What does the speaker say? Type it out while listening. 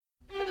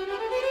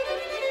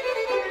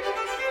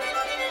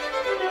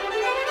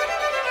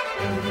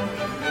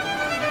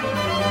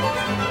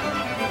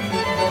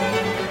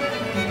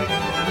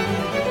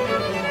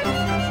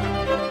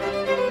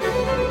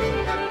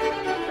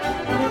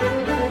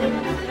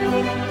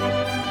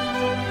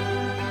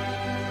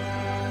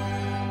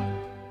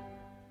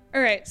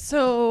right,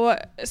 so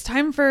it's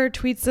time for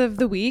tweets of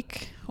the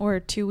week, or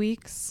 2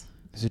 weeks.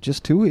 Is it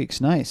just 2 weeks?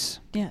 Nice.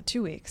 Yeah,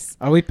 2 weeks.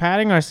 Are we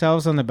patting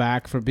ourselves on the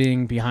back for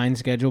being behind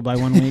schedule by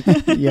 1 week?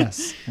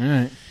 Yes. All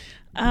right.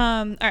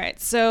 All right,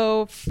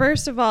 so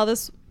first of all,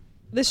 this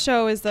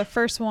show is the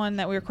first one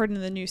that we recorded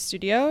in the new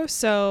studio.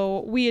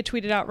 So we had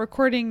tweeted out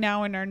recording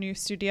now in our new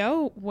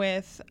studio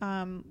with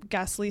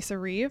guest Lisa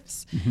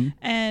Reeves. Mm-hmm.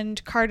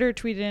 And Carter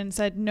tweeted and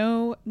said,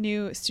 no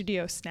new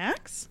studio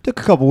snacks. Took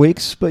a couple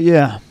weeks, but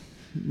yeah.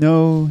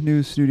 No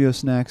new studio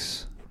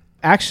snacks.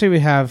 Actually, we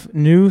have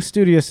new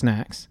studio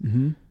snacks.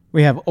 Mm-hmm.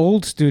 We have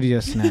old studio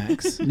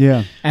snacks.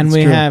 Yeah. And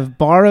we have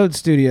borrowed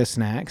studio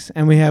snacks.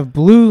 And we have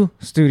blue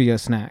studio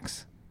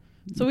snacks.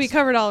 So we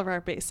covered all of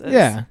our bases.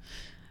 Yeah.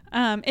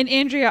 And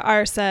Andrea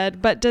R.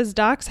 said, but does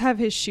Docs have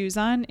his shoes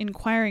on?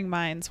 Inquiring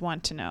minds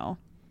want to know.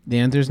 The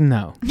answer is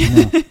no.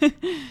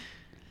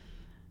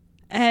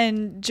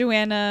 And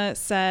Joanna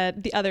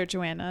said, the other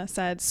Joanna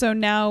said, so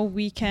now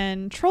we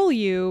can troll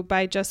you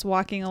by just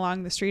walking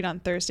along the street on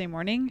Thursday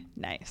morning?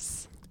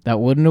 Nice. That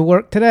wouldn't have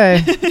worked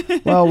today.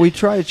 Well, we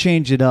try to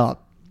change it up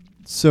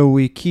so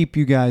we keep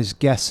you guys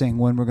guessing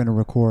when we're going to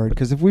record.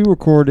 Because if we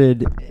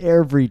recorded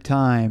every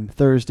time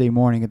Thursday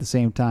morning at the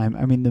same time,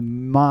 I mean, the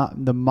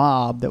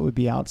mob that would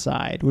be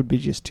outside would be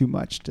just too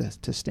much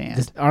to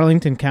stand.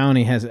 Arlington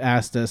County has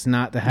asked us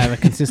not to have a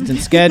consistent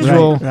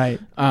schedule. Right.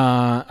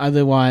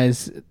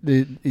 Otherwise,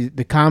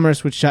 the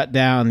commerce would shut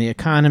down, the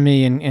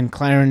economy and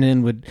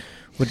Clarendon would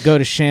go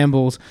to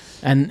shambles,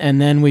 and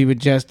then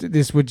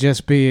this would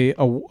just be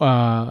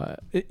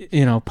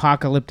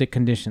apocalyptic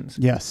conditions.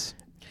 Yes.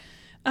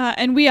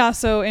 And we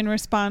also, in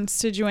response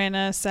to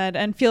Joanna, said,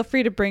 and feel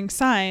free to bring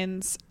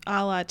signs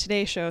a la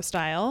Today Show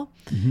style.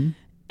 Mm-hmm.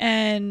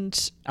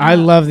 And I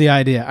love the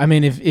idea. I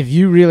mean, if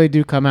you really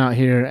do come out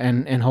here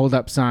and hold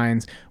up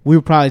signs,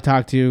 we'll probably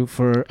talk to you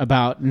for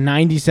about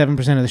 97%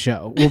 of the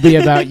show. Will be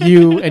about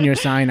you and your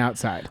sign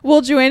outside.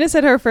 Well, Joanna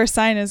said her first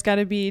sign has got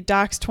to be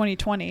Docs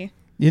 2020.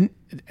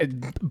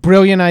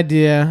 Brilliant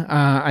idea.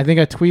 I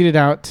think I tweeted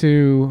out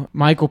to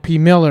Michael P.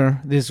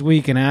 Miller this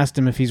week and asked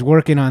him if he's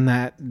working on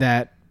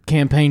that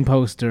campaign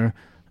poster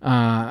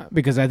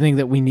because I think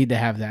that we need to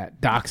have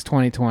that Docs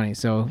 2020.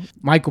 So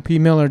Michael P.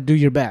 Miller, do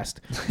your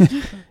best.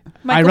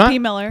 Michael P.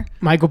 Miller.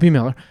 Michael P.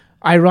 Miller.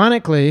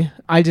 Ironically,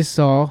 I just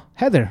saw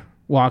Heather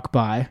walk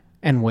by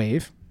and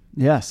wave.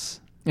 Yes.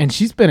 And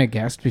she's been a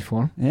guest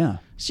before. Yeah.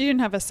 She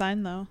didn't have a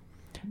sign, though.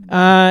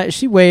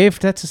 She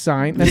waved. That's a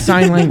sign. That's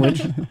sign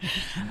language.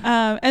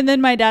 And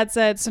then my dad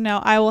said, so now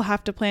I will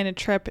have to plan a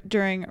trip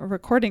during a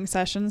recording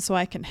session so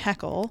I can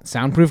heckle.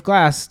 Soundproof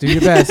glass. Do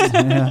your best.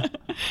 Yeah.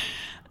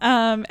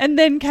 And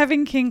then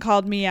Kevin King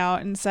called me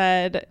out and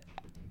said,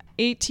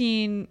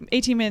 18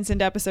 minutes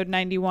into episode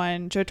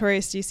 91,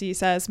 Jotorius DC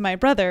says, my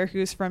brother,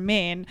 who's from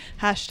Maine,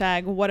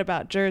 # what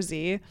about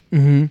Jersey?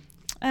 Mm-hmm.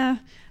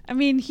 I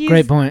mean,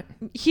 great point.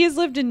 He has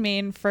lived in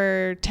Maine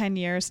for 10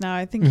 years now.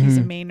 I think he's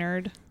a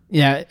Maynard.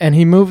 Yeah, and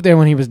he moved there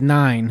when he was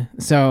 9,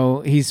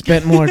 so he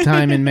spent more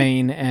time in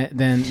Maine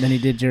than he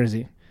did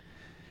Jersey.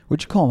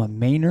 Would you call him a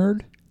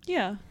Maynard?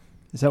 Yeah.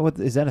 Is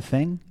that a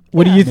thing?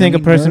 What do you think a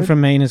Maine person nerd?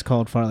 from Maine is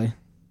called, Farley?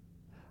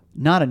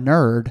 Not a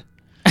nerd.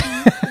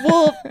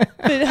 Well,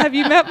 but have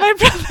you met my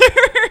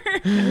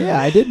brother?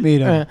 Yeah, I did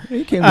meet him.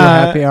 He came to a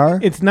happy hour.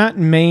 It's not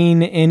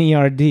Maine,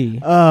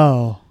 N-E-R-D.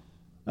 Oh,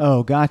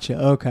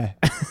 gotcha. Okay.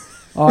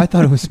 Oh, I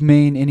thought it was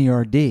Maine,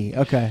 N-E-R-D.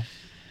 Okay.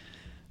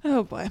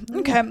 Oh, boy.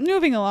 Okay,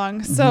 moving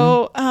along.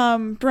 So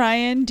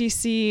Brian,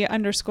 DC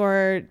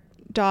 _dog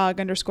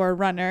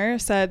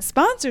 _runner said,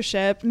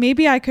 sponsorship,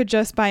 maybe I could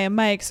just buy a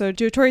mic so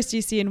Jotorius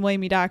DC and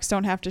William E. Docs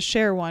don't have to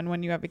share one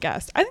when you have a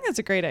guest. I think that's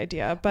a great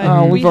idea.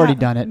 But we've already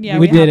done it. Yeah,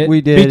 we did it. We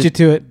did Beat it. you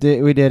to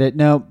it. We did it.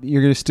 No,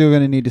 you're still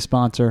going to need to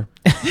sponsor.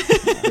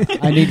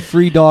 I need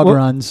free dog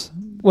runs.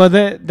 Well,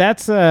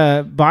 that's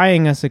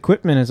buying us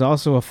equipment is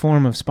also a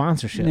form of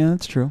sponsorship. Yeah,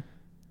 that's true.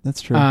 That's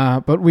true.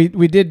 But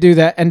we did do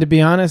that. And to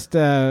be honest,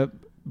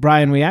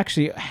 Brian, we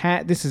actually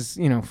had, this is,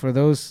 for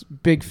those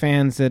big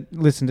fans that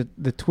listen to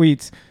the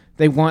tweets,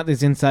 they want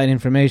this inside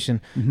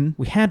information. Mm-hmm.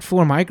 We had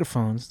 4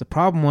 microphones. The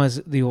problem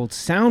was the old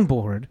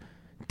soundboard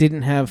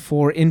didn't have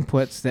 4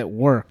 inputs that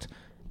worked.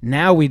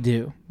 Now we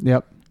do.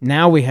 Yep.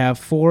 Now we have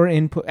 4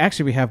 input.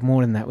 Actually, we have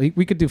more than that.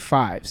 We could do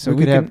 5. So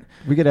we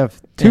could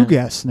have 2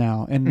 guests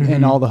now,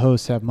 and all the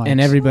hosts have mics.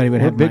 And everybody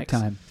would have big mics.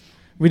 time.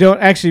 We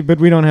don't actually, but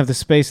we don't have the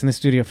space in the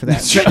studio for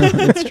that. That's true.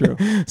 That's true.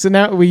 So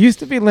now we used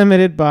to be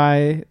limited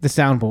by the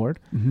soundboard.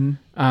 Mm-hmm.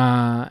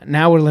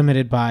 Now we're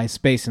limited by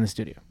space in the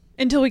studio.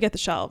 until we get the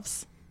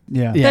shelves.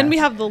 Yeah. Then we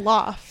have the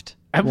loft.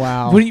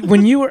 Wow.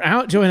 When you were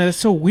out, Joanna, that's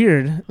so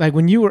weird. Like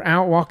when you were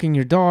out walking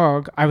your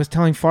dog, I was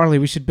telling Farley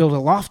we should build a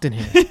loft in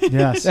here.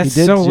 Yes, That's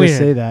he did so just weird.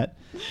 say that.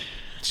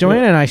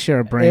 Joanna and I share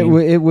a brain.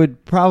 It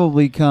would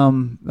probably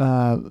come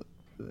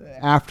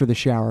after the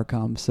shower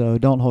comes, so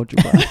don't hold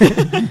your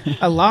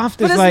breath. A loft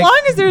But is as like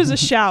long as there's a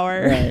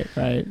shower.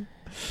 Right.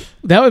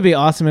 that would be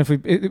awesome if we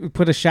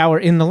put a shower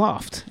in the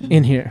loft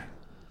in here.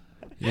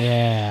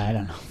 Yeah, I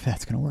don't know if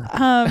that's going to work.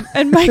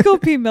 And Michael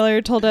P.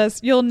 Miller told us,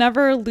 you'll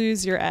never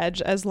lose your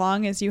edge as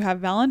long as you have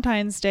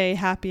Valentine's Day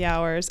happy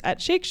hours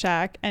at Shake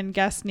Shack and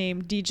guest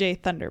named DJ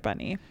Thunder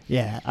Bunny.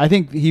 Yeah, I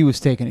think he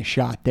was taking a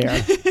shot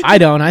there. I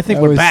don't. I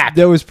think we're back.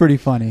 That was pretty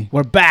funny.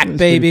 We're back,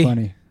 baby.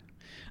 Funny.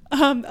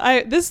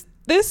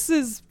 This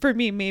is, for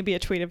me, maybe a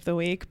tweet of the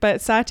week, but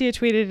Satya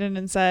tweeted in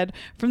and said,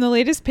 from the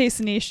latest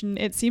Pacer Nation,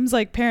 it seems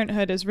like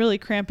Parenthood is really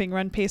cramping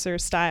Run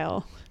Pacer's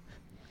style.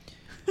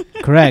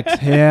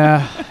 Correct.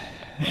 Yeah,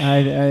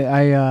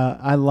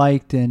 I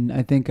liked, and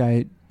I think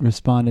I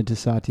responded to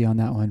Satya on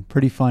that one.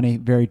 Pretty funny,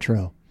 very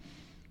true.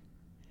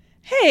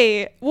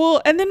 Hey,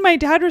 well, and then my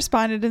dad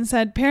responded and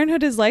said,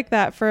 Parenthood is like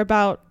that for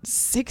about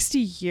 60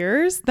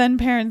 years. Then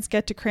parents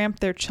get to cramp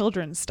their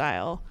children's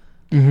style.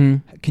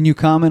 Mm-hmm. Can you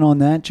comment on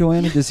that,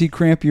 Joanna? Does he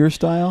cramp your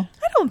style?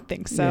 I don't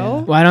think so.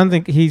 Yeah. Well, I don't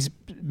think he's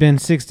been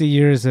 60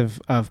 years of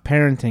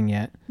parenting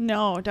yet.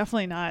 No,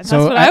 definitely not. So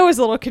That's what I was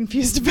a little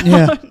confused about.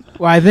 Yeah.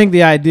 Well, I think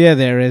the idea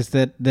there is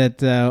that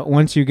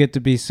once you get to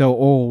be so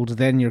old,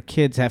 then your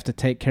kids have to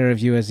take care of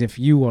you as if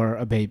you are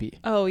a baby.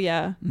 Oh,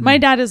 yeah. My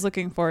dad is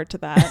looking forward to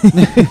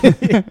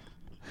that.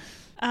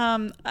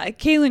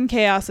 Kaylin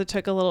K also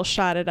took a little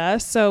shot at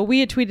us. So we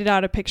had tweeted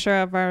out a picture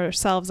of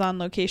ourselves on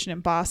location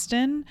in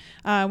Boston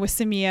with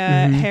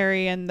Samia,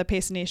 Harry, and the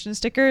Pace Nation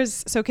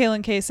stickers. So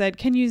Kaylin K said,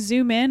 can you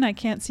zoom in? I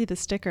can't see the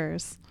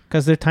stickers.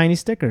 Because they're tiny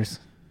stickers.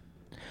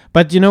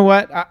 But you know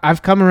what?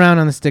 I've come around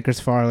on the stickers,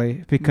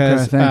 Farley,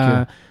 because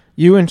thank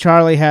you and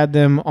Charlie had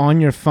them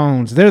on your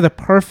phones. They're the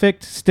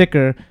perfect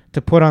sticker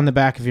to put on the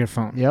back of your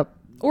phone. Yep.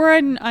 Or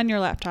on your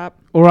laptop.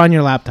 Or on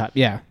your laptop,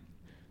 yeah.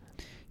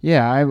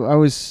 Yeah, I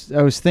was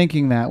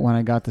thinking that when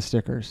I got the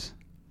stickers.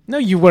 No,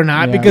 you were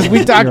not, Yeah, because we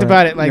you're talked right.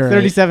 about it like You're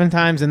 37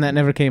 times and that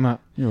never came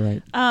up. You're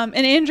right. And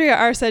Andrea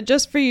R said,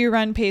 just for you,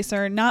 Run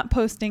Pacer, not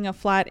posting a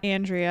flat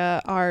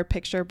Andrea R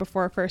picture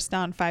before first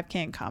down 5K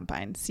and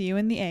combine. See you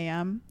in the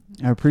AM.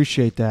 I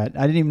appreciate that.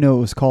 I didn't even know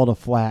it was called a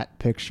flat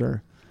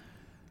picture.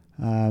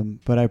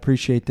 But I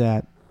appreciate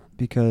that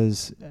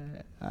because,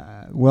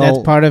 That's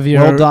part of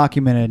your... well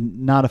documented.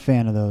 Not a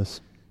fan of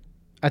those.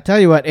 I tell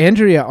you what,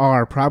 Andrea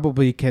R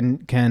probably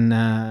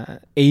can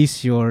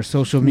ace your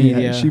social media.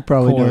 Yeah, she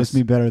probably course. knows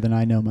me better than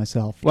I know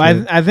myself.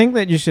 Well, I think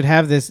that you should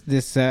have this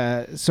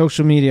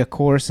social media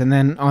course, and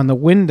then on the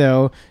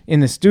window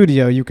in the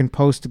studio, you can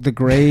post the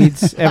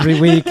grades every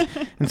week,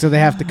 and so they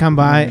have to come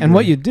by. And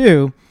what you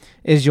do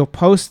is you'll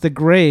post the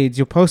grades,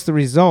 you'll post the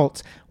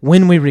results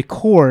when we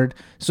record,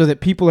 so that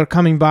people are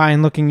coming by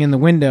and looking in the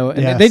window,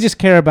 and Yes. they just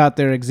care about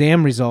their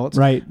exam results.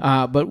 Right.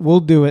 But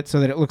we'll do it so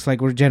that it looks like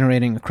we're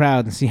generating a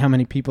crowd and see how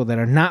many people that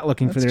are not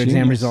looking for That's their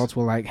exam genius. results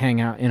will like hang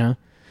out, you know?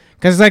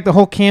 Because it's like the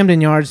whole Camden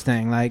Yards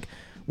thing. Like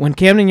when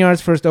Camden Yards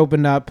first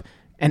opened up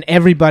and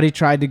everybody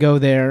tried to go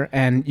there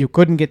and you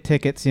couldn't get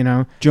tickets, you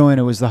know?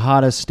 Joanna, it was the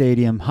hottest ticket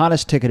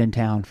in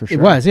town for sure.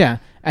 It was, yeah.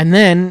 And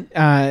then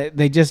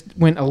they just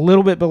went a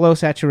little bit below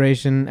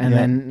saturation, and Yeah.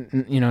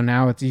 then, you know,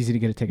 now it's easy to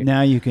get a ticket.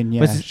 Now you can,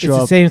 But it's show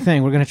the up. same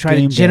thing. We're going to try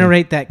to game day.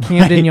 generate that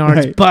Camden Right,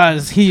 Yards right.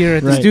 buzz here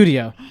at the Right.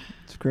 studio.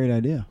 It's a great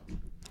idea.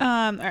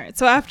 All right.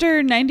 So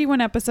after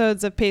 91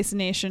 episodes of Pace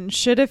Nation,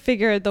 should have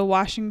figured the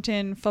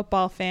Washington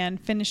football fan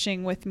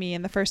finishing with me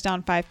in the first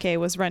down 5K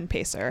was Run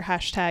Pacer.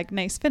 #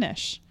 nice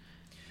finish.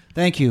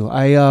 Thank you.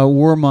 I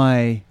wore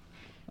my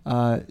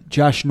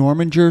Josh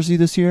Norman jersey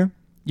this year.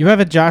 You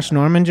have a Josh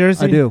Norman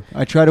jersey? I do.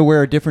 I try to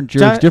wear a different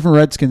jersey, different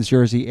Redskins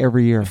jersey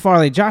every year.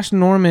 Farley, Josh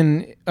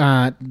Norman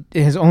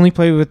has only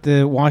played with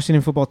the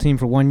Washington football team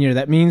for 1 year.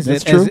 That means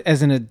That's that true.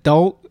 as an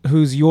adult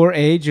who's your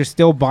age, you're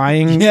still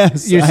buying.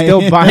 Yes, you're I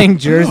still am. buying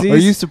jerseys. Are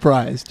you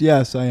surprised?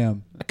 Yes, I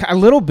am. A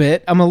little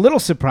bit. I'm a little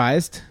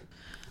surprised.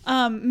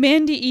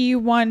 Mandy E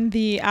won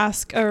the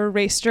Ask a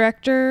Race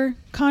Director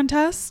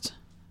contest.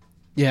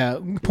 Yeah,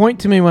 point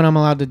to me when I'm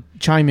allowed to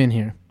chime in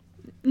here.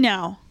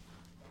 Now.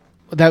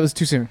 That was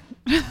too soon.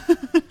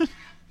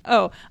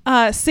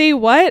 Say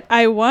what?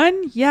 I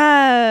won?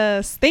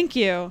 Yes. Thank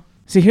you.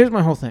 See, here's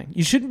my whole thing.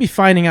 You shouldn't be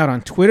finding out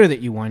on Twitter that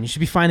you won. You should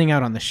be finding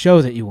out on the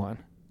show that you won,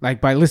 like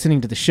by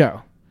listening to the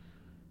show.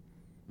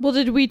 Well,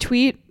 did we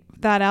tweet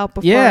that out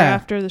before or Yeah.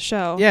 after the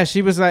show? Yeah,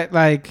 she was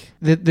like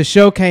the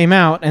show came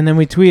out, and then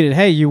we tweeted,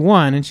 "Hey, you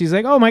won," and she's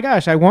like, "Oh my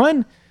gosh, I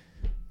won."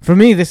 For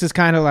me, this is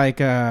kind of like,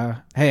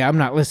 "Hey, I'm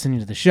not listening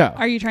to the show."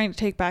 Are you trying to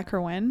take back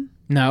her win?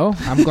 No,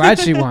 I'm glad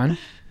she won.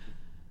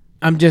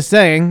 I'm just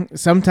saying,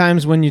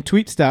 sometimes when you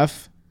tweet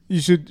stuff, you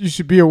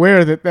should be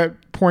aware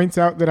that points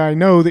out that I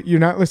know that you're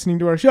not listening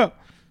to our show.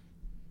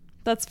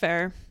 That's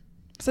fair.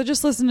 So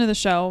just listen to the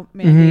show,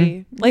 maybe.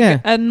 Mhm. Like Yeah.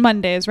 on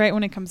Mondays, right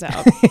when it comes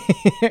out.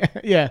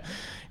 Yeah.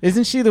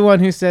 Isn't she the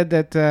one who said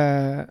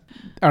that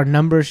our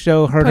numbers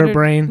show hurt her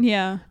brain?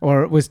 Yeah.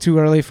 Or it was too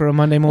early for a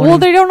Monday morning? Well,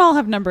 they don't all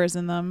have numbers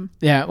in them.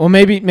 Yeah. Well,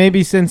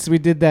 maybe since we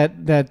did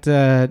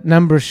that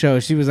numbers show,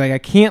 she was like, I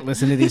can't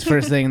listen to these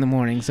first thing in the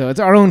morning, so it's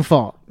our own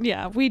fault.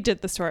 Yeah, we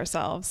did this to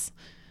ourselves.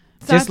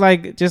 Just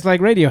like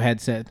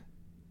Radiohead said.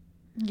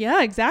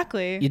 Yeah,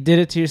 exactly. You did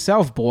it to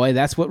yourself, boy.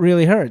 That's what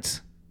really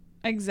hurts.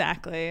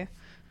 Exactly.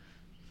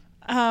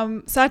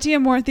 Satya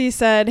Morthy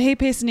said, "Hey,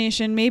 Pace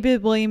Nation, maybe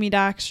William E.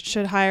 Dax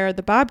should hire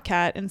the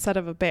Bobcat instead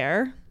of a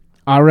bear."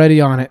 Already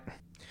on it.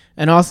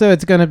 And also,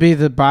 it's going to be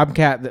the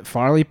Bobcat that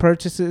Farley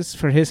purchases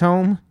for his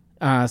home.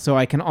 So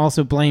I can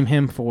also blame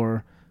him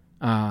for,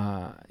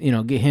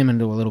 get him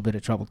into a little bit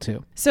of trouble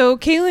too. So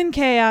Kaylin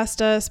K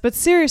asked us, but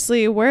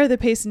seriously, where are the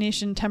Pace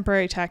Nation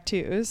temporary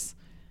tattoos?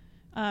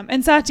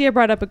 And Satya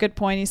brought up a good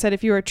point. He said,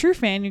 if you were a true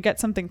fan, you'd get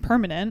something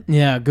permanent.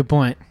 Yeah, good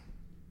point.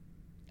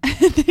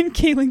 And then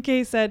Kaylin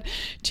K said,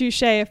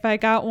 touche, if I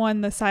got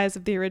one the size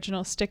of the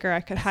original sticker,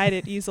 I could hide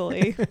it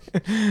easily.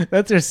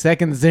 That's her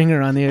second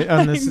zinger on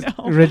this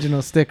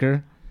original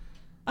sticker.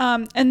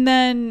 And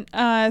then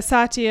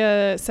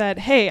Satya said,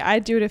 hey,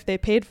 I'd do it if they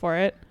paid for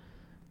it.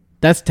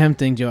 That's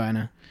tempting,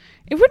 Joanna.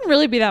 It wouldn't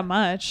really be that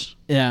much.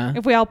 Yeah.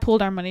 If we all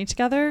pooled our money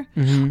together.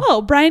 Mm-hmm.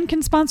 Oh, Brian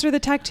can sponsor the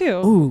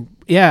tattoo. Ooh,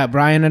 yeah.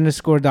 Brian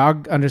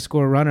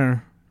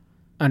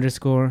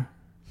 _dog_runner_.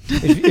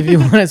 If you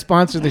want to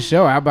sponsor the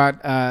show, how about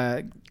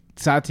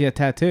Satya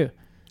Tattoo?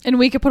 And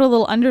we could put a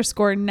little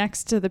underscore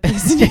next to the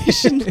Pace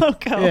Nation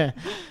logo. Yeah.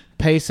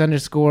 Pace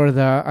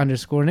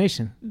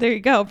 _the_nation. There you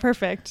go.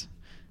 Perfect.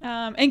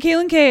 And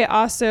Kaylin K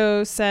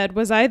also said,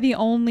 was I the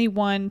only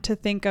one to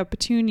think of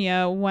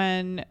Petunia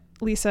when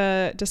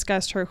Lisa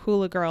discussed her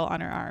hula girl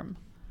on her arm?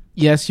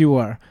 Yes, you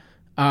were.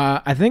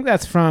 I think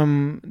that's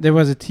there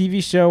was a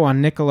TV show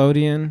on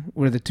Nickelodeon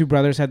where the two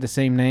brothers had the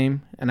same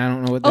name, and I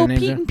don't know what their names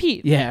are. Pete and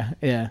Pete. Yeah,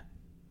 yeah.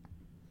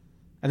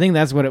 I think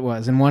that's what it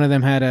was. And one of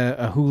them had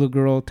a hula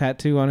girl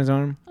tattoo on his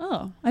arm.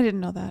 Oh, I didn't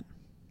know that.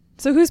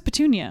 So who's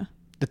Petunia?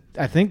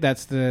 I think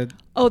that's the...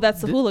 Oh, that's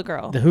the hula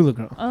girl. The hula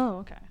girl. Oh,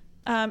 okay.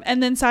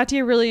 And then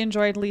Satya really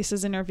enjoyed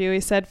Lisa's interview. He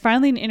said,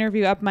 finally an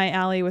interview up my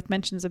alley with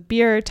mentions of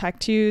beer,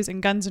 tattoos,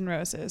 and Guns N'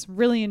 Roses.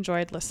 Really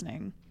enjoyed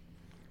listening.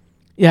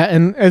 Yeah,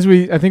 and as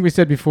I think we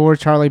said before,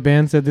 Charlie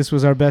Band said this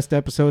was our best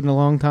episode in a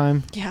long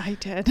time. Yeah, I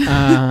did.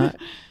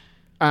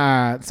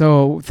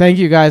 So thank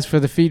you guys for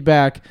the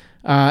feedback.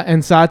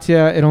 And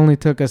Satya, it only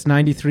took us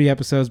 93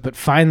 episodes, but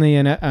finally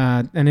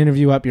an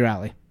interview up your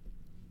alley.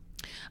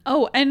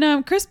 Oh,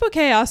 and Chris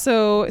Bouquet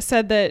also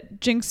said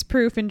that Jinx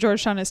Proof in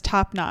Georgetown is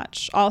top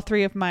notch. All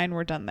three of mine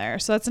were done there.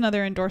 So that's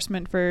another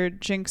endorsement for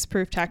Jinx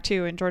Proof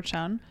Tattoo in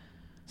Georgetown.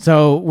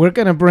 So we're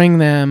going to bring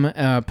them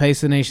a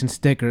Pace the Nation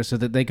sticker so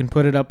that they can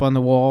put it up on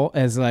the wall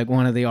as like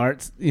one of the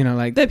arts,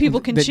 like that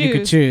people can that choose. You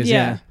could choose,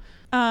 yeah.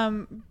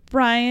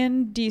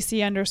 Brian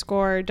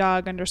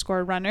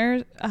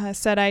DC_dog_runner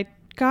said, I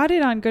got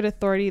it on good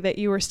authority that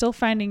you were still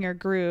finding your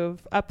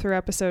groove up through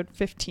episode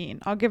 15.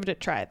 I'll give it a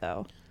try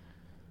though.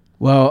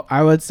 Well,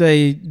 I would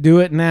say do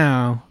it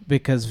now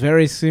because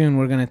very soon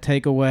we're going to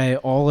take away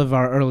all of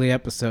our early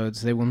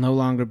episodes. They will no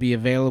longer be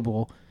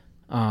available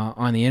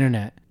on the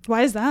internet.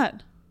 Why is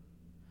that?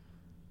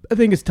 I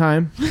think it's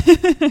time.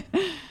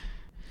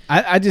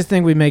 I just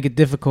think we make it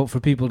difficult for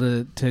people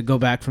to go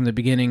back from the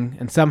beginning,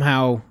 and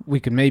somehow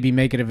we could maybe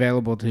make it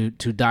available to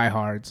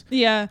diehards.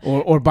 Yeah.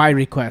 Or by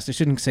request. I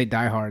shouldn't say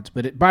diehards,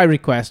 but by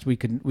request we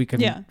could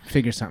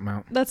figure something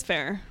out. That's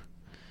fair.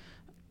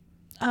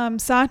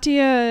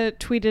 Satya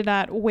tweeted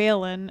at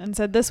Whalen and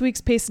said, this week's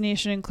Pace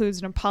Nation includes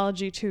an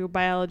apology to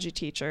biology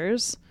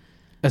teachers.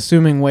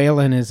 Assuming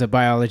Whalen is a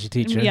biology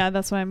teacher. Yeah,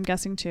 that's what I'm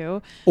guessing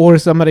too. Or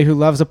somebody who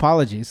loves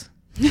apologies.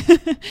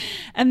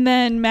 And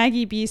then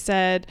Maggie B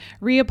said,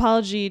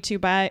 re-apology to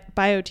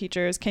bio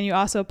teachers. Can you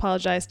also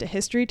apologize to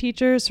history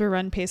teachers for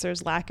Run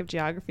Pacer's lack of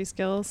geography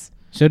skills?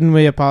 Shouldn't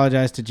we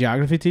apologize to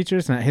geography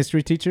teachers, not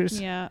history teachers?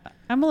 Yeah,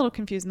 I'm a little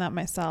confused in that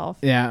myself.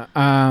 Yeah,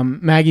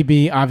 Maggie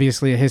B,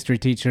 obviously a history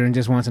teacher and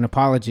just wants an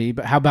apology,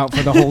 but how about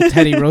for the whole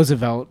Teddy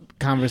Roosevelt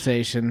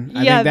conversation?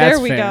 I think that's there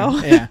we fair. go.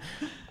 Yeah.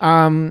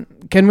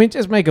 Can we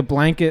just make a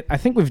blanket? I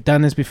think we've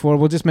done this before.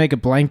 We'll just make a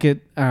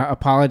blanket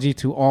apology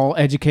to all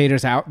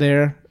educators out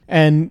there.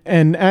 And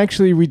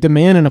actually, we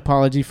demand an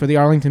apology for the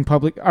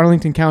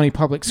Arlington County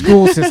public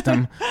school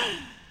system.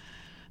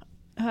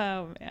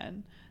 Oh,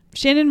 man.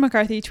 Shannon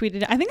McCarthy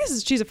tweeted, I think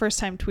she's a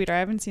first-time tweeter. I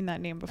haven't seen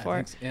that name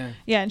before.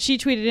 Yeah, and she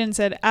tweeted in and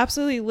said,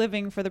 absolutely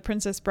living for the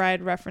Princess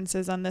Bride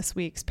references on this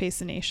week's Pace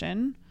the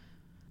Nation.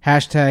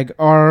 Hashtag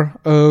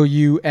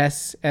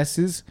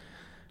ROUSS's.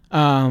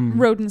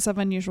 Rodents of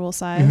unusual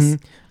size.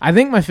 Mm-hmm. I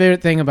think my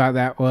favorite thing about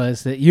that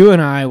was that you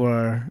and I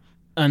were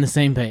on the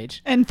same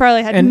page. And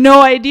Farley had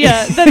no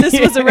idea that this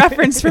was a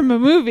reference from a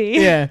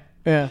movie.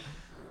 Yeah.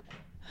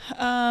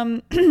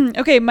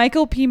 Okay,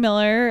 Michael P.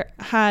 Miller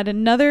had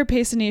another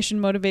Pace Nation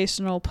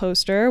motivational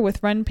poster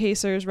with Run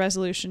Pacer's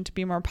resolution to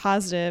be more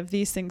positive.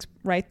 These things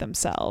write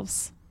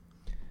themselves.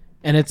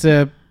 And it's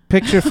a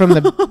picture from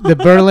the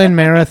Berlin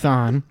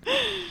Marathon.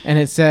 And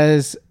it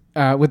says,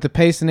 with the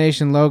Pace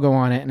Nation logo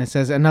on it, and it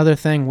says, another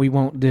thing we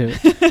won't do.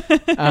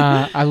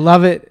 I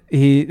love it.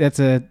 That's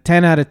a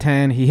 10 out of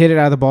 10. He hit it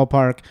out of the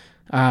ballpark.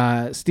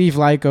 Steve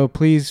Lyko,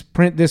 please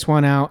print this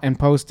one out and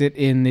post it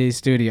in the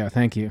studio.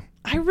 Thank you.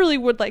 I really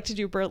would like to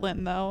do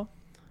Berlin, though.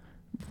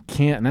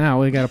 Can't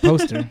now. We got a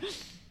poster.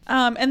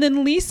 And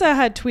then Lisa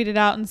had tweeted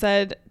out and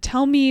said,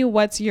 tell me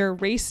what's your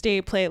race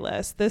day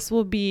playlist. This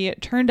will be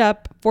turned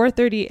up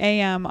 4:30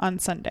 a.m. on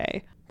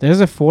Sunday. There's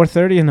a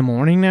 4:30 in the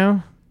morning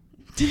now?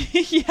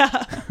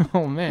 Yeah.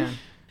 Oh, man.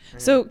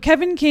 So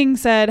Kevin King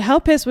said, How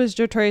Pissed was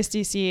Jotorius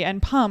DC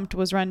and Pumped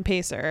was Run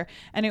Pacer.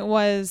 And it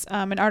was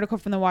an article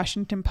from the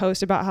Washington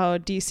Post about how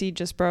DC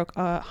just broke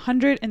a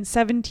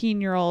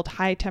 117-year-old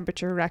high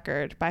temperature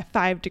record by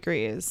 5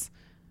 degrees.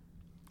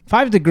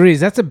 5 degrees.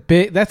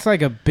 That's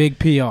like a big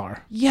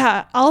PR.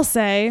 Yeah, I'll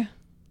say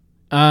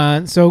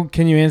So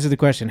can you answer the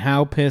question?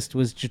 How pissed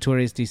was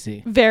Jotorius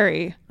DC?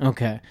 very,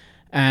 Okay.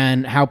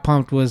 And how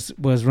pumped was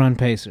Run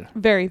Pacer?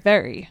 very,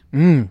 very.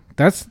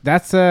 There's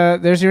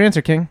your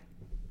answer, King.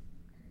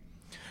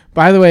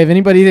 By the way, if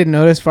anybody didn't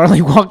notice,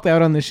 Farley walked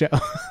out on the show.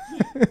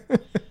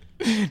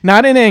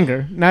 Not in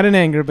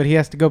anger, but he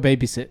has to go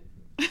babysit.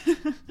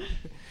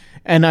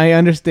 And I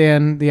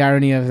understand the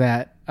irony of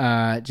that,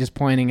 just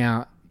pointing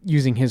out,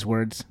 using his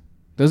words.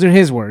 Those are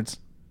his words.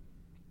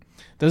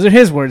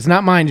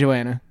 Not mine,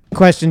 Joanna.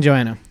 Question,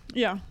 Joanna.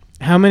 Yeah.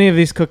 How many of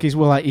these cookies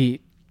will I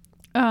eat?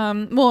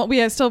 Well,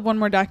 we still have one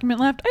more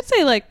document left. I'd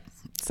say like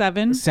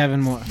 7.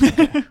 7 more.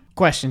 Okay.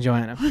 Question,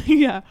 Joanna.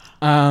 Yeah.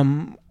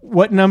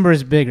 What number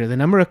is bigger? The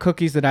number of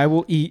cookies that I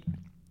will eat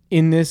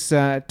in this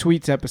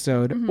tweets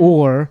episode,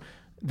 or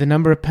the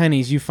number of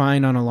pennies you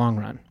find on a long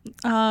run?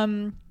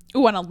 On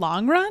a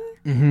long run?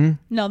 Mm-hmm.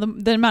 No,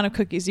 the amount of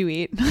cookies you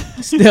eat.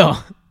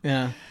 Still.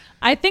 Yeah.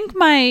 I think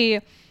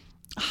my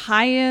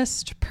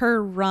highest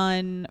per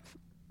run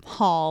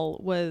haul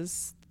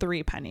was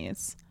 3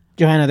 pennies.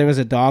 Joanna, there was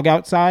a dog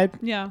outside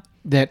Yeah.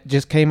 that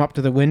just came up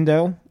to the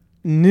window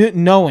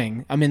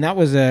knowing. I mean, that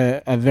was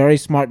a very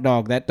smart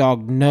dog. That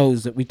dog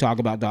knows that we talk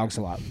about dogs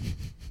a lot.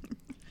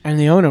 And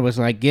the owner was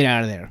like, get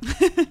out of there.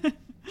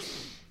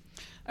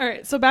 All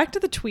right, so back to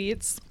the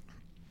tweets.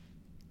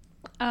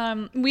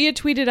 We had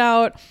tweeted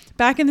out,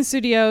 back in the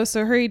studio,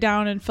 so hurry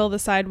down and fill the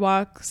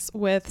sidewalks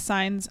with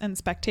signs and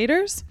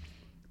spectators.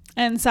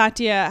 And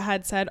Satya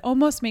had said,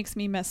 almost makes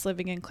me miss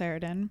living in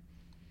Clarendon.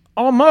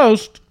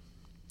 Almost.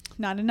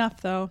 Not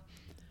enough, though.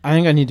 I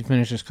think I need to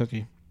finish this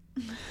cookie.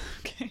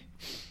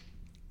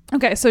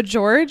 Okay, so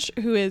George,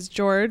 who is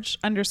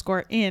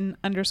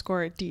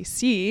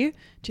George_in_DC.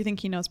 Do you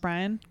think he knows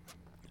Brian?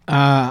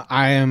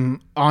 I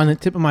am on the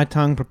tip of my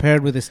tongue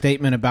prepared with a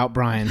statement about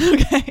Brian.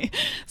 Okay.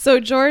 So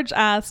George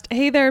asked,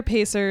 hey there,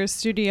 Pacers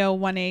Studio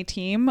 1A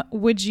team.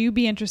 Would you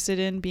be interested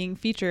in being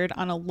featured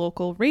on a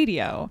local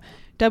radio?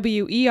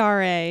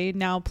 WERA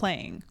now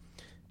playing.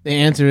 The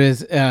answer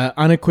is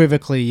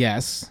unequivocally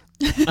yes.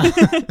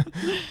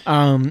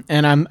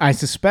 And I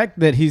suspect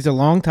that he's a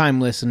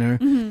longtime listener,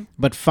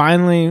 but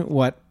finally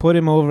what put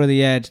him over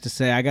the edge to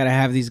say, I got to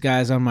have these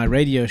guys on my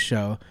radio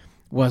show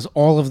was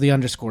all of the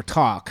underscore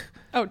talk.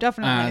 Oh,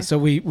 definitely. So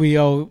we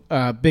owe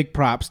big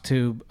props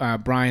to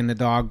Brian, the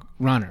dog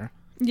runner.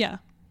 Yeah.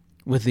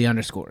 With the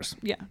underscores.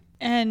 Yeah.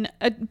 And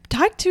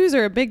tag twos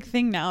are a big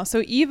thing now.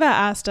 So Eva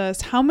asked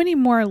us, how many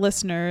more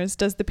listeners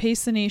does the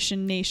Pace the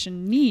Nation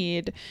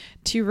need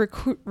to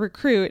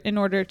recruit in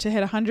order to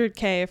hit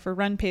 100K for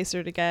Run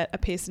Pacer to get a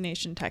Pace the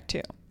Nation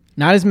tattoo?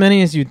 Not as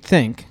many as you'd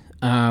think.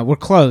 We're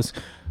close.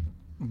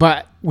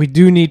 But we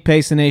do need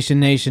Pace the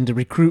Nation to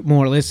recruit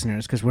more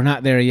listeners because we're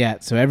not there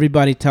yet. So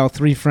everybody tell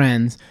 3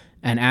 friends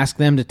and ask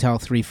them to tell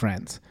 3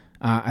 friends.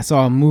 I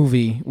saw a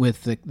movie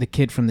with the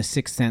kid from The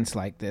Sixth Sense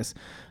like this.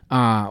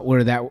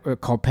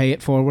 Called Pay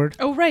It Forward.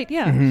 Oh, right,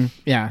 yeah. Mm-hmm.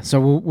 Yeah,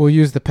 so we'll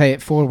use the Pay It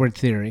Forward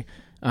theory.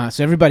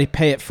 So everybody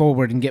pay it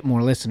forward and get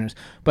more listeners.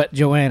 But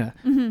Joanna,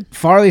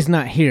 Farley's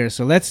not here,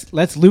 so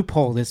let's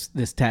loophole this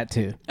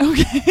tattoo.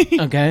 Okay.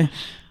 Okay?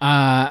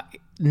 Not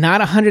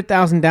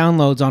 100,000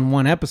 downloads on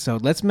one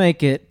episode. Let's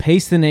make it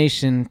Pace the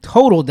Nation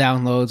total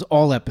downloads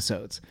all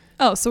episodes.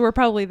 Oh, so we're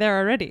probably there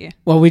already.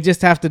 Well, we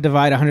just have to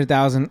divide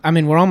 100,000. I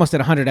mean, we're almost at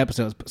 100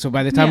 episodes. So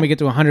by the time we get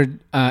to 100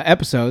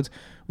 episodes,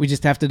 we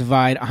just have to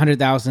divide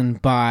 100,000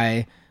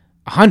 by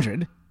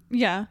 100.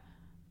 Yeah.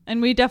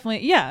 And we definitely,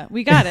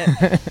 we got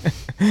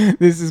it.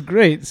 This is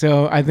great.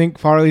 So I think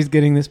Farley's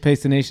getting this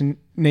Pace the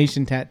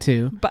Nation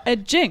tattoo. But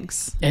at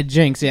Jinx. At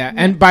Jinx, yeah.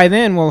 And by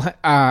then,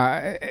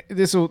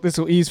 this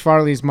will ease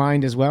Farley's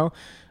mind as well.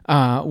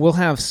 We'll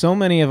have so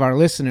many of our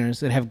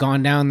listeners that have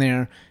gone down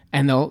there,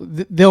 and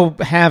they'll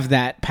have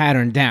that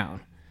pattern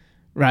down,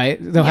 right?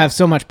 They'll have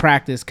so much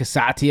practice.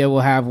 Satya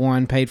will have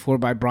one paid for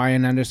by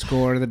Brian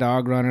 _ the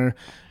dog runner.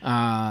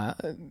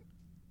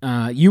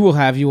 You will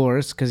have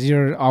yours because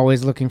you're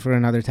always looking for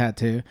another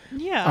tattoo.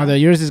 Yeah. Although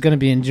yours is going to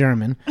be in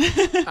German.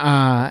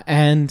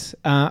 And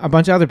a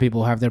bunch of other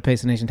people have their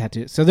Pace the Nation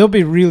tattoos. So they'll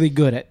be really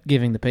good at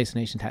giving the Pace the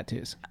Nation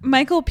tattoos.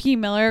 Michael P.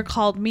 Miller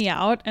called me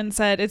out and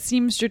said, it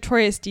seems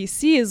Jotorius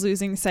DC is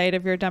losing sight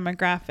of your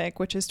demographic,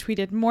 which has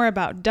tweeted more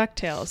about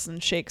DuckTales than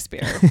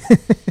Shakespeare.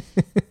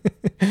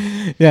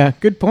 Yeah,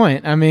 good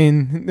point. I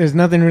mean, there's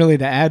nothing really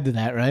to add to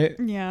that, right?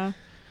 Yeah.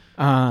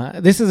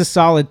 This is a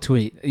solid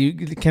tweet.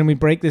 Can we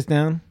break this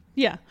down?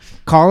 Yeah.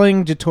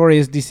 Calling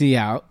Jotorius DC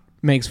out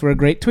makes for a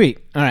great tweet.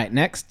 All right,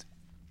 next.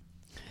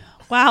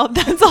 Wow,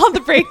 that's all the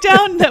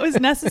breakdown that was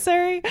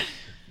necessary.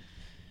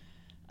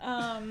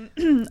 All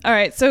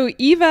right. So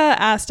Eva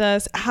asked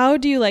us, how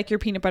do you like your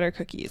peanut butter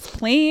cookies?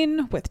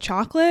 Plain with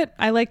chocolate?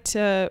 I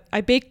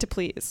bake to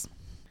please.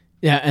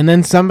 Yeah, and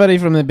then somebody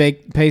from the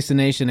Paste the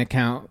Nation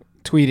account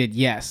tweeted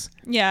yes.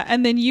 Yeah,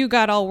 and then you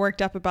got all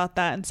worked up about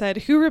that and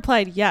said, who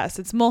replied yes?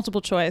 It's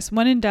multiple choice.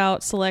 When in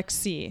doubt, select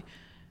C.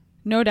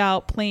 No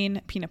doubt,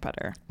 plain peanut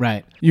butter.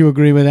 Right. You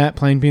agree with that,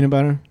 plain peanut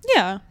butter?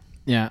 Yeah.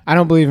 Yeah. I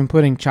don't believe in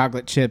putting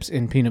chocolate chips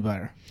in peanut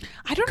butter.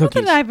 I don't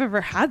Cookies. know that I've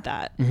ever had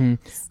that. Mm-hmm.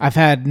 I've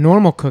had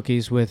normal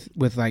cookies with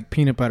like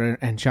peanut butter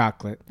and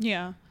chocolate.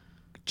 Yeah.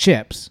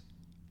 Chips,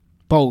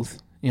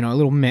 both, a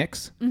little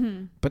mix.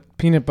 Mm-hmm. But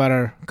peanut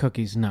butter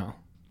cookies, no.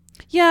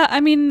 Yeah, I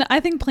mean, I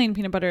think plain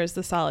peanut butter is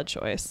the solid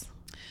choice.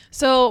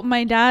 So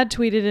my dad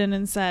tweeted in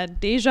and said,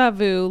 deja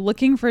vu,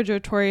 looking for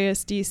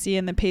Jotorius DC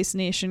and the Paste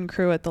Nation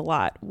crew at the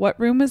lot. What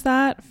room was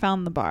that?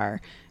 Found the bar.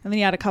 And then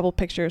he had a couple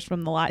pictures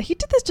from the lot. He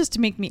did this just to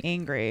make me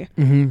angry.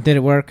 Mm-hmm. Did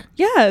it work?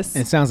 Yes.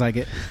 It sounds like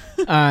it.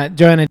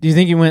 Joanna, do you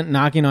think you went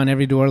knocking on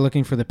every door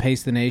looking for the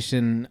Paste the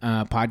Nation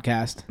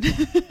podcast?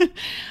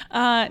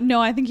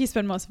 No, I think he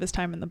spent most of his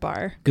time in the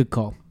bar. Good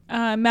call.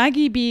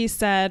 Maggie B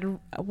said,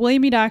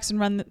 William E.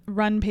 Doxson,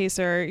 run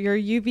pacer, you're a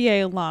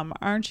UVA alum.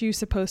 Aren't you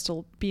supposed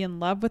to be in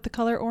love with the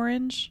color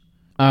orange?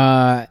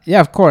 Yeah,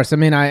 of course. I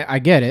mean, I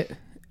get it.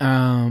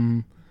 I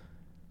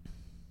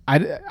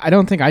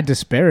don't think I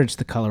disparaged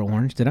the color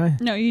orange, did I?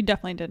 No, you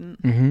definitely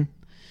didn't. Mm-hmm.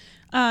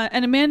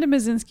 And Amanda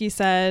Mazinski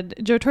said,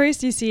 Jotorius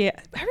DC,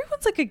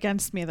 everyone's like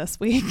against me this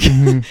week.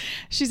 Mm-hmm.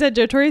 She said,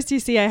 Jotorius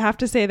DC, I have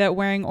to say that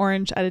wearing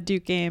orange at a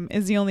Duke game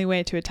is the only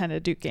way to attend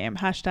a Duke game.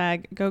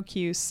 Hashtag go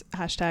Cuse,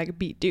 hashtag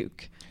beat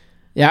Duke.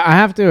 Yeah, I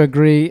have to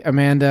agree,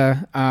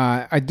 Amanda.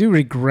 I do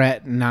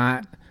regret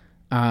not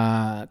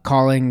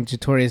calling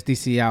Jotorius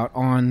DC out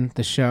on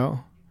the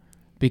show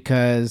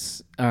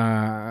because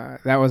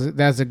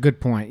that's a good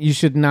point. You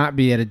should not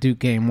be at a Duke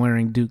game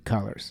wearing Duke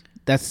colors.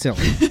 That's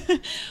silly.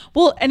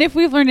 Well, and if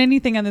we've learned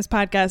anything on this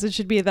podcast, it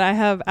should be that I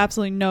have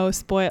absolutely no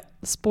sport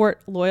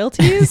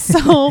loyalties.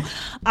 So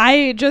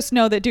I just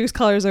know that Duke's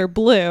colors are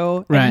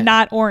blue and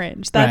not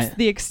orange. That's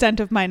the extent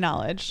of my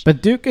knowledge.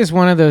 But Duke is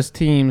one of those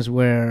teams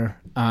where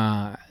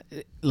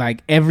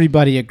like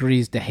everybody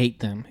agrees to hate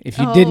them. If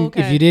you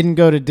didn't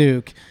go to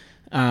Duke,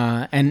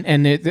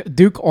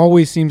 Duke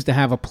always seems to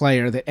have a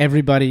player that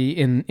everybody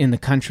in the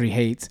country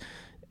hates.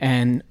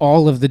 And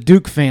all of the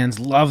Duke fans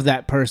love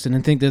that person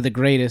and think they're the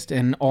greatest,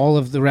 and all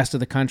of the rest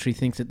of the country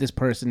thinks that this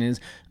person is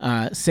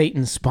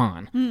Satan's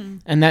spawn.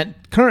 And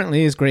that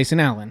currently is Grayson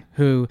Allen,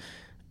 who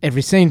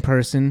every sane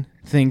person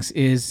thinks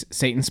is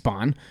Satan's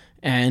spawn,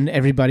 and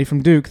everybody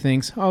from Duke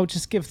thinks, oh,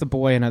 just give the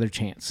boy another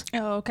chance.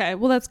 Oh, okay.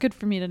 Well, that's good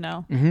for me to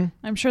know. Mm-hmm.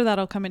 I'm sure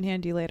that'll come in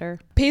handy later.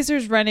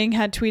 Pacers Running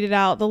had tweeted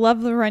out, the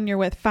love the run you're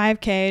with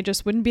 5K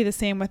just wouldn't be the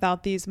same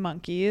without these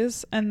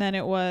monkeys. And then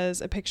it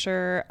was a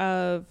picture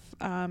of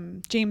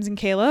James and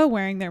Kayla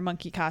wearing their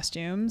monkey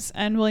costumes.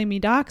 And William E.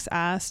 Dox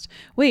asked,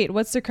 wait,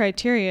 what's the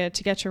criteria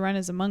to get your run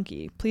as a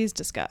monkey? Please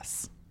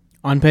discuss.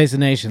 On Pace the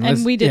Nation.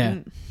 And we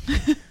didn't.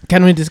 Yeah.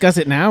 Can we discuss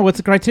it now? What's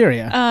the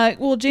criteria?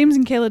 Well, James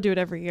and Kayla do it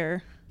every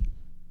year.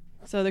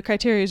 So the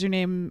criteria is your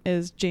name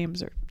is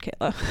James or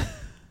Kayla.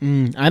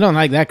 I don't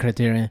like that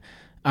criteria.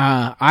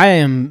 I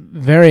am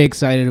very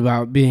excited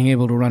about being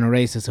able to run a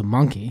race as a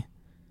monkey.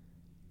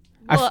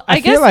 Well, I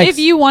guess like if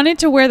you wanted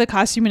to wear the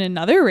costume in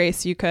another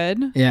race, you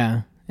could.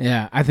 Yeah.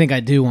 I think I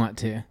do want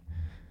to.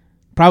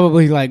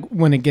 Probably like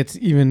when it gets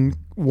even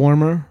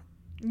warmer.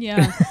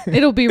 Yeah,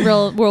 it'll be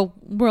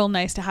real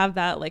nice to have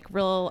that like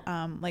real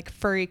like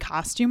furry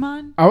costume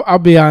on. I'll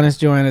be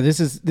honest, Joanna. This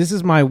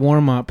is my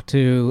warm up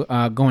to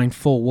going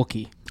full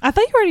Wookiee. I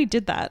thought you already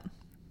did that.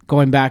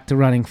 Going back to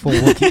running full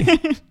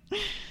Wookiee.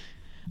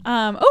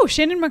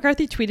 Shannon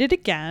McCarthy tweeted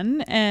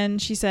again,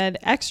 and she said,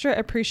 extra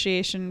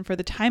appreciation for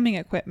the timing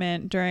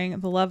equipment during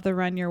the Love the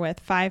Run You're With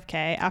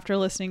 5K after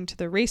listening to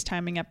the race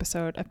timing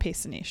episode of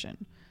Pace the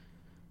Nation.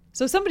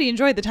 So somebody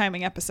enjoyed the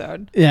timing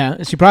episode.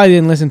 Yeah, she probably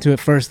didn't listen to it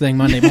first thing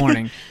Monday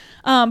morning.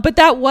 But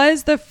that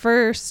was the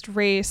first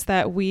race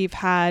that we've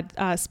had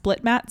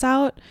split mats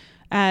out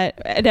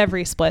at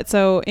every split.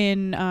 So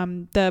in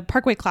the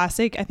Parkway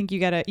Classic, I think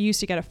you used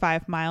to get a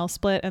 5 mile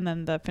split and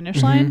then the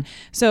finish line.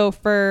 So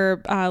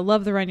for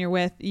Love the Run You're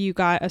With, you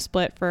got a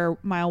split for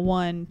mile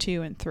 1,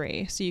 2, and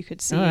 3. So you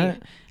could see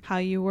how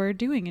you were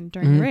doing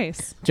during the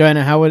race.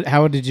 Joanna,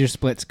 how did your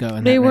splits go?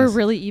 They were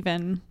really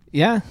even.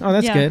 Yeah. Oh,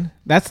 that's good.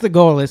 That's the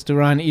goal, is to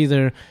run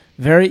either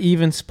very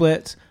even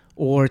splits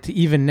or to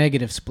even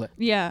negative split.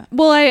 Yeah.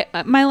 Well,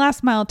 my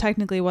last mile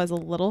technically was a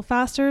little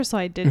faster, so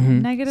I did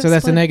negative. So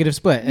that's a negative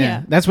split.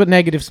 Yeah. That's what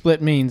negative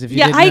split means. If you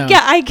didn't know.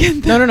 I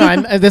get that.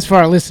 No. That's for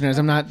our listeners.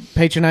 I'm not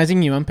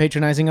patronizing you. I'm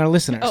patronizing our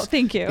listeners. Oh,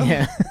 thank you.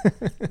 Yeah.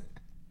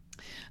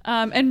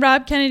 And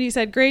Rob Kennedy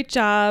said, great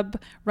job,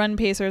 Run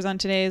Pacers, on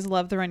today's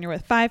Love the Run You're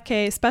With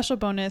 5K. Special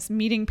bonus,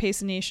 meeting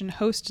Pace Nation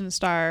host and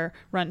star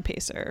Run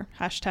Pacer.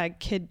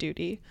 #Kid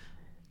Duty.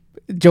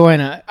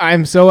 Joanna,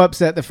 I'm so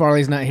upset that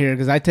Farley's not here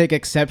because I take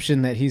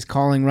exception that he's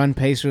calling Run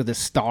Pacer the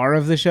star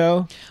of the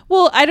show.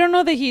 Well, I don't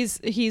know that he's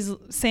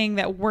saying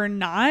that we're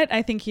not.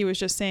 I think he was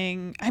just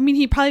saying, I mean,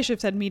 he probably should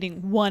have said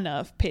meeting one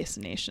of Pace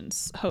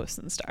Nation's hosts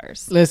and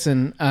stars.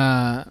 Listen,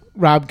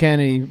 Rob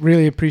Kennedy,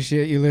 really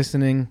appreciate you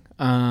listening.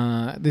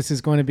 This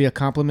is going to be a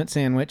compliment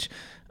sandwich.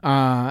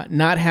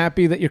 Not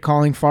happy that you're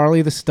calling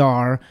Farley the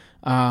star,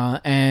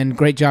 and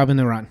great job in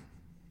the run.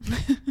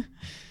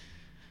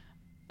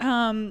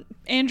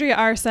 Andrea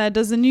R. said,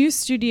 does the new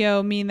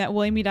studio mean that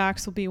William E.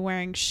 Dox will be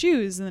wearing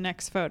shoes in the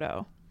next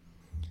photo?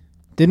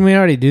 Didn't we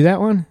already do that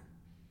one?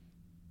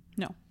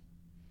 No.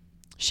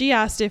 She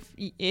asked if,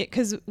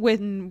 because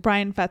when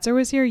Brian Fetzer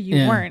was here,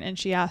 you weren't, and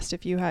she asked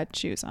if you had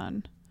shoes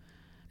on.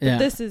 But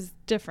this is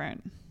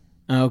different.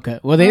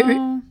 Okay. Well,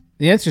 the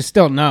answer is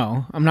still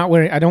no.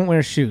 I don't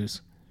wear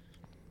shoes.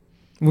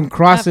 We can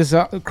cross this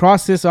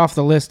off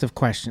the list of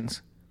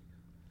questions.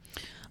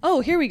 Oh,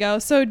 here we go.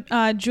 So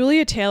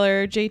Julia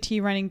Taylor,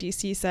 JT Running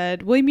DC,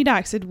 said, William E.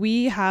 Dox, did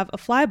we have a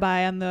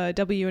flyby on the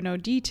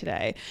WNOD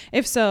today?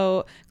 If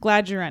so,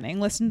 glad you're running.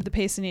 Listen to the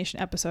Pace Nation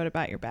episode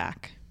about your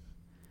back.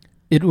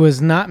 It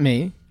was not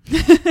me.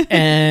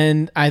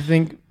 And I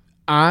think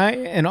I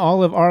and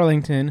all of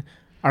Arlington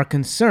are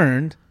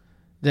concerned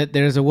that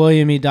there's a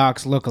William E.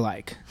 Dox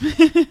lookalike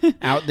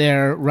out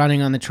there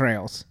running on the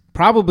trails,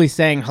 probably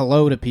saying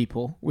hello to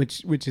people,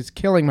 which is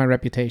killing my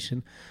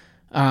reputation.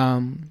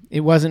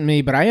 It wasn't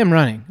me, but I am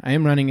running. I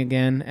am running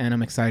again, and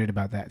I'm excited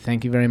about that.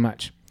 Thank you very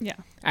much. Yeah.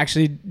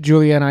 Actually,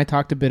 Julia and I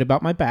talked a bit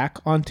about my back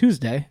on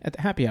Tuesday at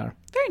the happy hour.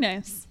 Very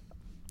nice.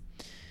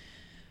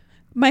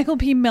 Michael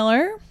P.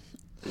 Miller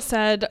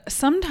said,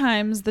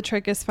 sometimes the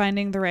trick is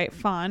finding the right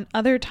font.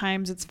 Other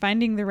times it's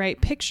finding the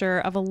right picture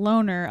of a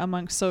loner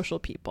amongst social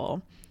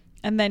people.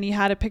 And then he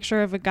had a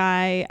picture of a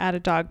guy at a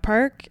dog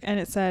park, and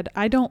it said,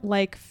 I don't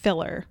like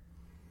filler.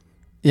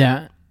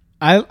 Yeah.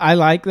 I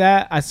like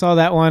that. I saw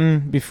that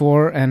one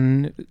before,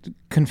 and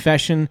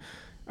confession,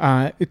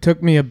 it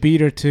took me a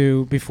beat or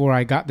two before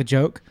I got the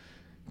joke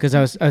because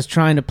I was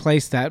trying to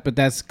place that, but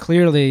that's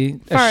clearly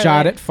Farley. A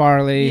shot at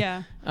Farley.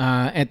 Yeah.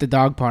 At the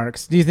dog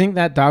parks. Do you think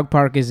that dog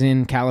park is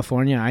in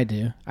California? I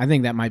do. I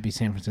think that might be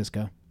San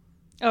Francisco.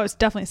 Oh, it's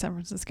definitely San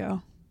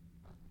Francisco.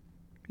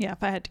 Yeah,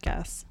 if I had to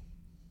guess.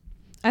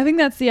 I think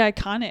that's the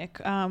iconic,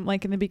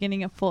 like in the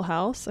beginning of Full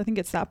House. I think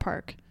it's that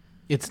park.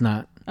 It's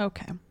not.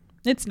 Okay.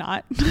 It's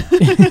not.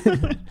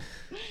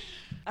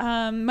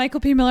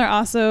 Michael P. Miller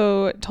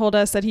also told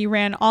us that he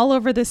ran all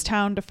over this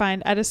town to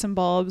find Edison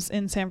bulbs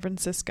in San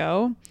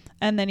Francisco.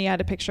 And then he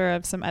had a picture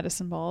of some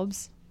Edison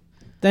bulbs.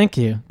 Thank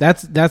you.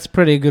 That's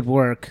pretty good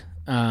work,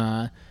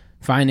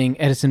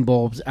 finding Edison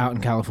bulbs out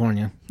in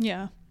California.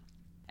 Yeah.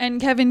 And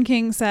Kevin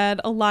King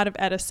said a lot of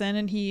Edison,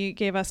 and he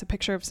gave us a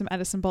picture of some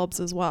Edison bulbs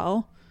as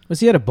well. Was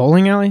he at a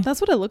bowling alley?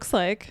 That's what it looks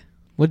like.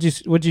 What'd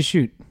you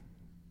shoot?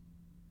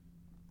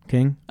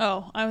 King?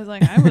 Oh, I was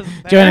like, I was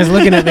there. Joanna's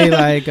looking at me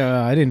like,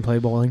 I didn't play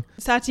bowling.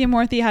 Satya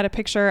Murthy had a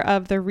picture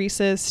of the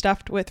Reese's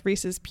stuffed with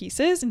Reese's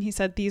Pieces, and he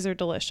said these are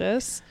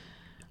delicious.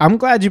 I'm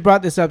glad you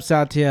brought this up,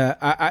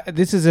 Satya.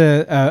 This is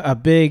a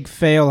big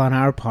fail on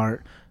our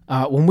part.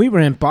 When we were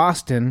in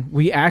Boston,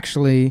 we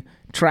actually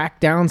tracked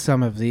down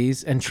some of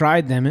these and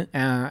tried them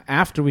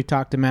after we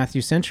talked to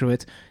Matthew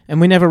Centrowitz, and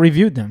we never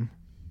reviewed them.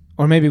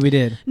 Or maybe we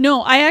did.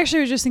 No, I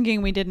actually was just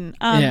thinking we didn't.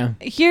 Yeah.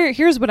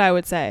 Here's what I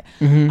would say.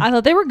 Mm-hmm. I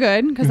thought they were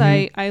good because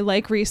I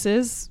like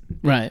Reese's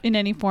in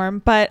any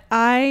form, but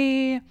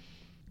I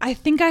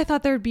think I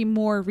thought there would be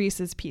more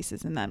Reese's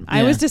Pieces in them. Yeah.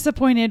 I was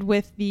disappointed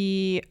with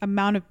the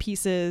amount of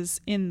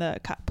pieces in the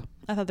cup.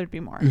 I thought there'd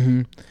be more.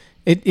 Mm-hmm.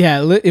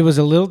 It was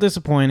a little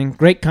disappointing.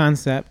 Great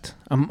concept.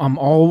 I'm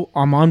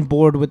on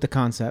board with the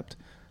concept,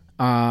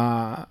 but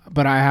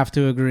I have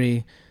to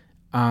agree.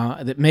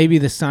 That maybe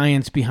the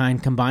science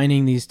behind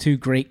combining these two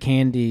great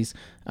candies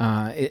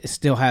it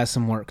still has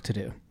some work to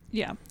do.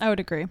 Yeah, I would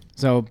agree.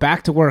 So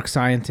back to work,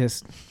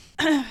 scientists.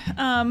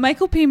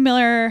 Michael P.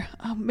 Miller.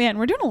 Oh, man,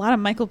 we're doing a lot of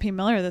Michael P.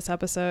 Miller this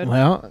episode.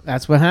 Well,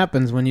 that's what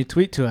happens when you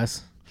tweet to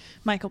us.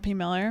 Michael P.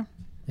 Miller.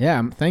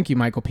 Yeah, thank you,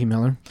 Michael P.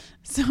 Miller.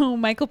 So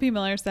Michael P.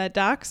 Miller said,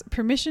 Docs,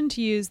 permission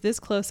to use this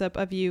close-up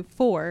of you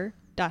for ...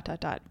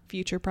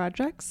 future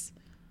projects?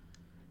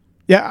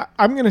 Yeah,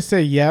 I'm going to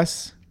say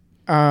yes.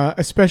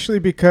 Especially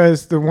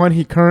because the one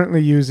he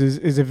currently uses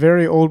is a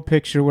very old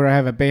picture where I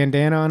have a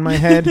bandana on my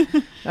head.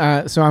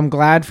 So I'm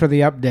glad for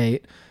the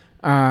update.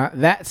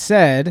 That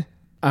said,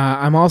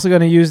 I'm also going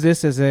to use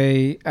this as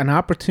an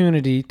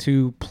opportunity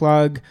to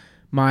plug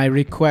my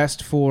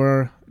request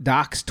for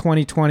Docs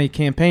 2020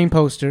 campaign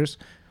posters,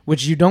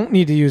 which you don't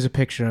need to use a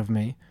picture of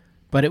me,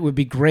 but it would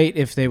be great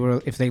if they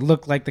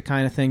looked like the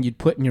kind of thing you'd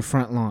put in your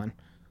front lawn.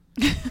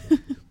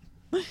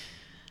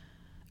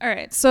 All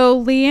right.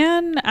 So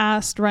Leanne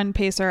asked Run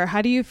Pacer,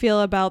 how do you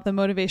feel about the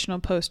motivational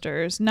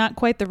posters? Not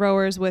quite the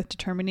rowers with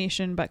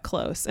determination, but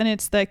close. And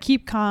it's the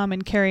keep calm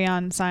and carry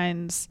on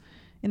signs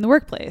in the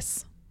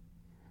workplace.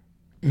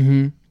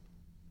 Mm-hmm.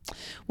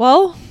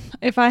 Well,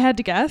 if I had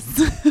to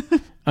guess.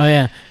 Oh,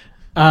 yeah.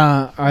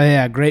 Oh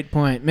yeah, great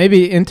point.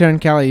 Maybe intern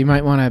Kelly, you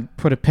might want to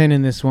put a pin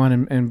in this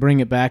one and bring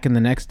it back in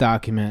the next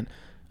document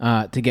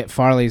to get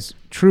Farley's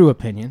true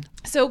opinion.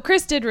 So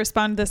Chris did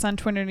respond to this on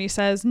Twitter, and he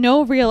says,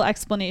 "No real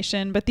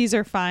explanation, but these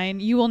are fine.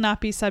 You will not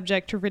be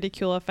subject to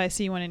ridicule if I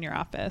see one in your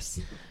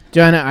office."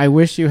 Joanna, I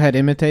wish you had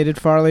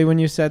imitated Farley when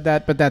you said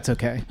that, but that's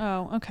okay.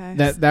 Oh, okay.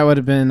 That would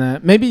have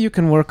been maybe you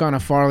can work on a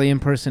Farley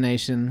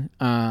impersonation,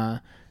 kind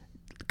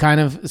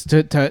of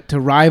to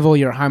rival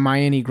your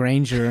Hermione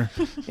Granger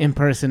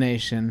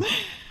impersonation,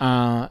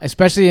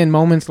 especially in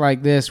moments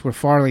like this where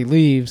Farley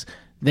leaves.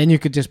 Then you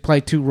could just play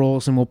 2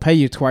 roles, and we'll pay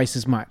you twice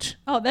as much.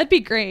 Oh, that'd be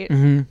great.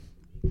 Mm-hmm.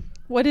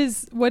 What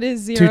is 0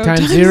 2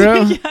 times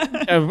 0?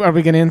 Yeah. Are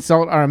we going to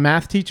insult our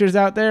math teachers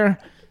out there?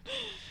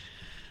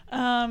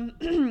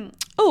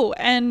 Oh,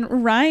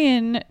 and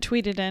Ryan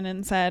tweeted in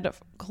and said,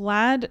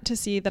 "Glad to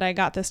see that I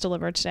got this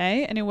delivered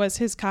today." And it was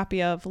his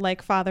copy of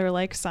Like Father,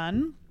 Like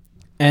Son.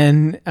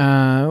 And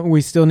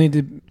we still need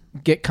to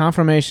get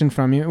confirmation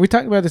from you. We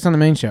talked about this on the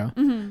main show.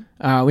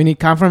 Mm-hmm. We need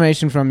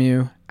confirmation from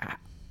you.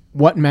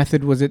 What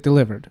method was it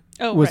delivered?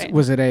 Oh, right.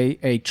 Was it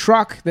a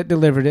truck that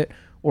delivered it,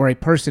 or a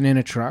person in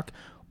a truck?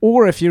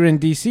 Or if you're in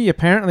DC,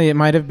 apparently it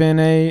might have been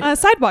a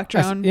sidewalk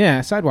drone.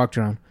 A sidewalk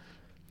drone.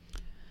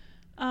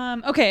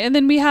 Okay, and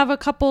then we have a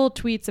couple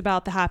tweets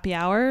about the happy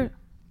hour.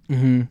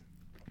 Mm-hmm.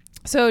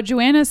 So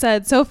Joanna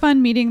said, "So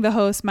fun meeting the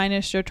host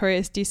minus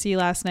Jotorius DC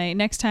last night.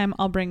 Next time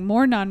I'll bring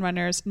more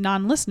non-runners,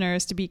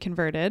 non-listeners to be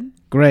converted."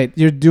 Great.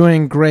 You're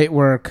doing great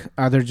work,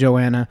 other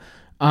Joanna.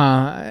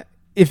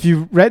 If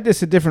you read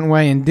this a different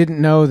way and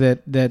didn't know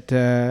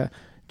that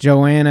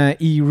Joanna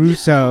E.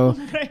 Russo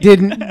Right.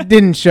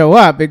 didn't show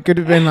up, it could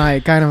have been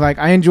kind of like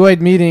I enjoyed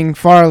meeting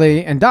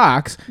Farley and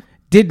Docs.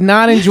 Did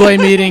not enjoy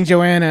meeting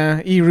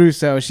Joanna E.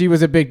 Russo. She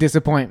was a big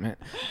disappointment.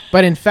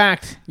 But in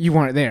fact, you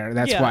weren't there.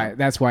 That's Yeah.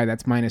 why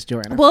that's minus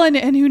Joanna. Well,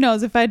 and who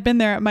knows, if I'd been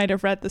there, it might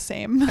have read the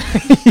same.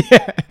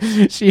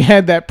 Yeah. She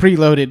had that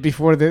preloaded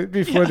before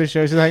the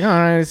show. She's like, all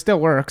right, it still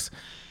works.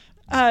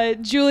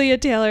 Julia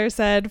Taylor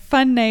said,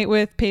 "Fun night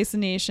with Pace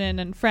Nation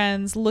and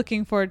friends.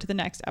 Looking forward to the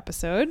next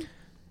episode."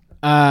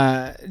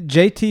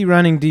 JT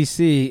Running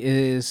DC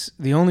is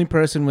the only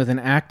person with an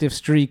active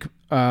streak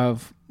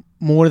of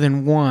more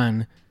than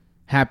 1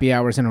 happy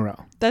hours in a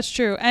row. That's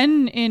true.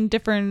 And in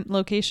different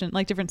locations,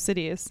 like different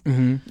cities.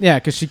 Mm-hmm. Yeah,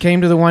 because she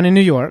came to the one in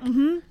New York,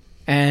 Mm-hmm.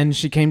 and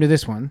she came to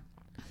this one.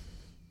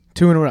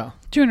 2 in a row.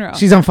 2 in a row.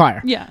 She's on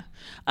fire. Yeah.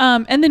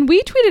 And then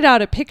we tweeted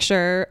out a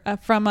picture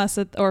from us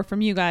or from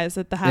you guys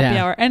at the happy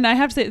hour. And I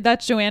have to say,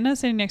 that's Joanna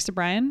sitting next to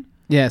Brian.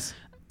 Yes.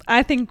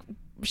 I think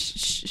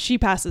she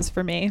passes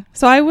for me.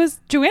 So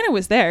Joanna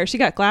was there. She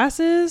got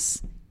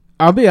glasses.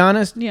 I'll be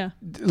honest. Yeah.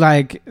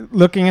 Like,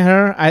 looking at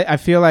her, I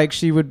feel like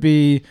she would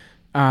be,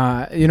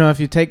 if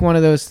you take one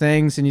of those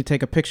things and you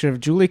take a picture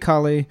of Julie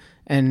Cully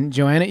and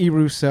Joanna E.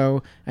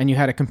 Russo and you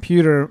had a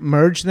computer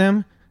merge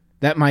them,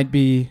 that might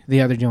be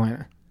the other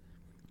Joanna.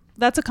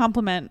 That's a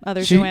compliment,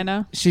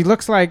 Joanna. She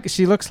looks like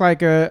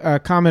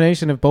a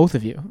combination of both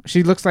of you.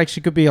 She looks like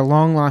she could be a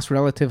long lost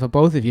relative of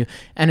both of you.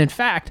 And in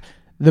fact,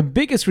 the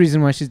biggest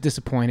reason why she's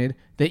disappointed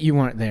that you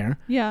weren't there,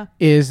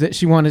 is that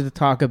she wanted to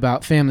talk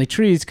about family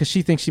trees because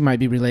she thinks she might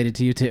be related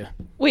to you too.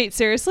 Wait,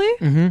 seriously?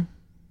 Mm-hmm.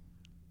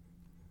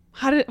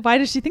 Why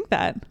did she think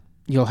that?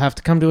 You'll have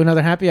to come to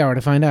another happy hour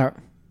to find out.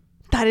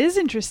 That is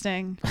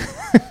interesting.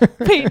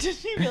 Wait, did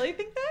she really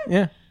think that?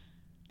 Yeah.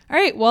 All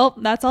right. Well,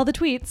 that's all the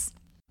tweets.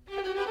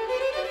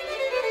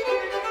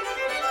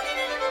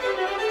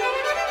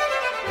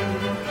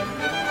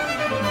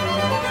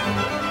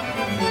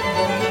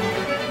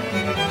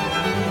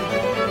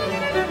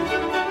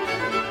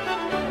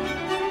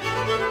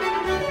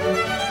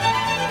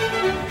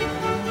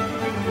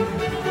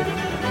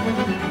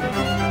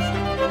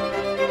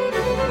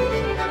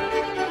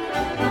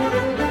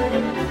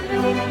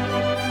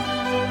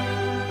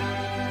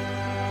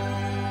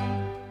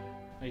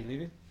 Are you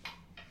leaving?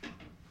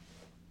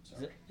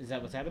 Is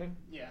that what's happening?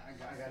 Yeah, I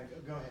gotta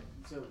go ahead.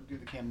 So do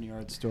the Camden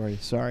Yards story.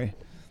 Sorry.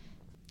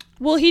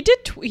 Well, he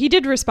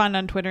did respond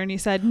on Twitter, and he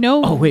said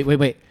no. Oh,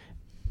 wait.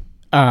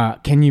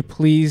 Can you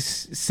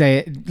please say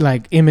it,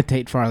 like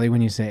imitate Farley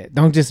when you say it?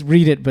 Don't just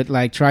read it, but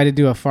like try to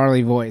do a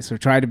Farley voice or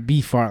try to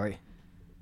be Farley.